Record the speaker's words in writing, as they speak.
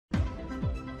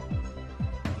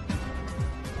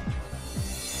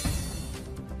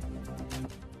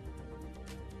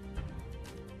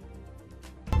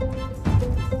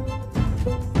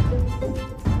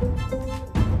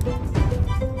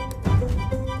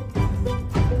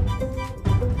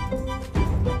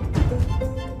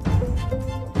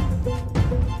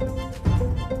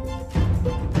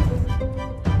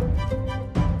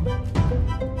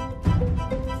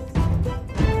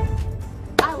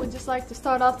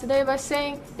start off today by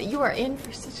saying that you are in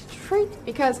for such a treat,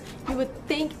 because you would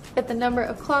think that the number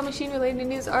of claw machine related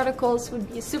news articles would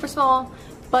be super small,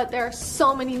 but there are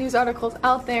so many news articles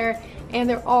out there and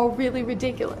they're all really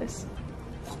ridiculous.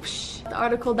 The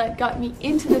article that got me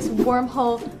into this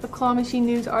wormhole of claw machine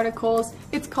news articles,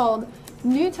 it's called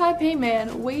 "New Taipei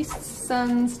Man Wastes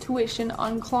Son's Tuition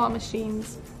on Claw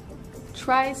Machines,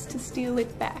 Tries to Steal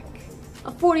It Back."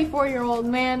 A 44-year-old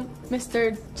man,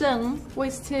 Mr. Zheng,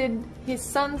 wasted his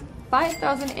son's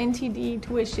 5,000 NTD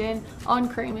tuition on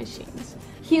curry machines.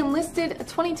 He enlisted a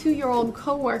 22-year-old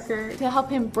co-worker to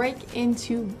help him break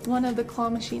into one of the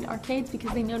claw machine arcades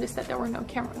because they noticed that there were no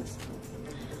cameras.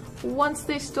 Once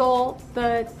they stole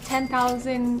the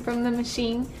 10,000 from the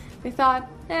machine, they thought,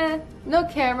 no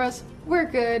cameras, we're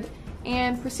good,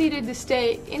 and proceeded to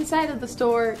stay inside of the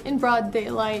store in broad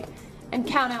daylight and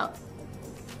count out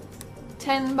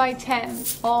 10 by 10,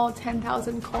 all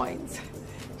 10,000 coins.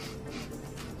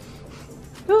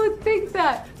 Who would think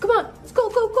that? Come on, let's go,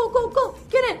 go, go, go, go,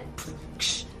 get in!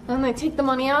 And then they take the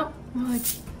money out. I'm like,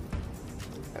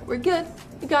 we're good,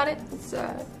 we got it. It's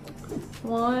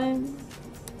 1,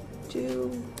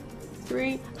 2,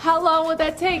 3. How long would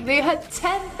that take? They had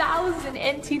 10,000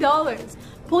 NT dollars.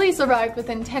 Police arrived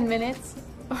within 10 minutes.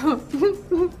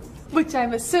 Which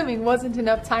I'm assuming wasn't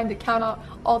enough time to count out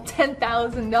all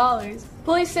 $10,000.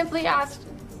 Police simply asked,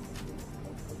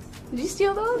 "Did you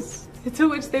steal those?" To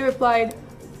which they replied,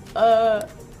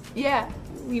 yeah,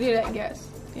 we did, I guess,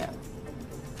 yeah.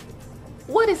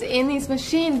 What is in these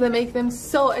machines that make them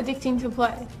so addicting to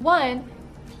play? 1.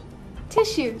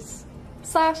 Tissues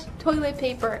 / toilet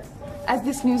paper. As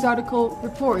this news article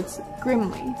reports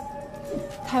grimly,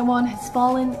 Taiwan has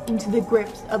fallen into the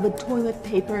grips of a toilet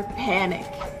paper panic.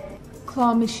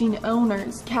 Claw machine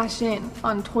owners cash in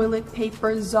on toilet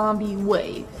paper zombie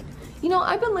wave. You know,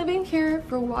 I've been living here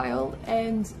for a while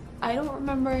and I don't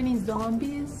remember any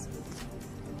zombies.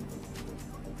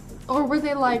 Or were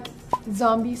they like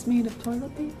zombies made of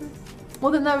toilet paper?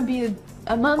 Well, then that would be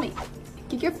a mummy.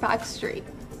 Get your facts straight.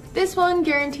 This one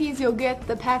guarantees you'll get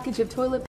the package of toilet paper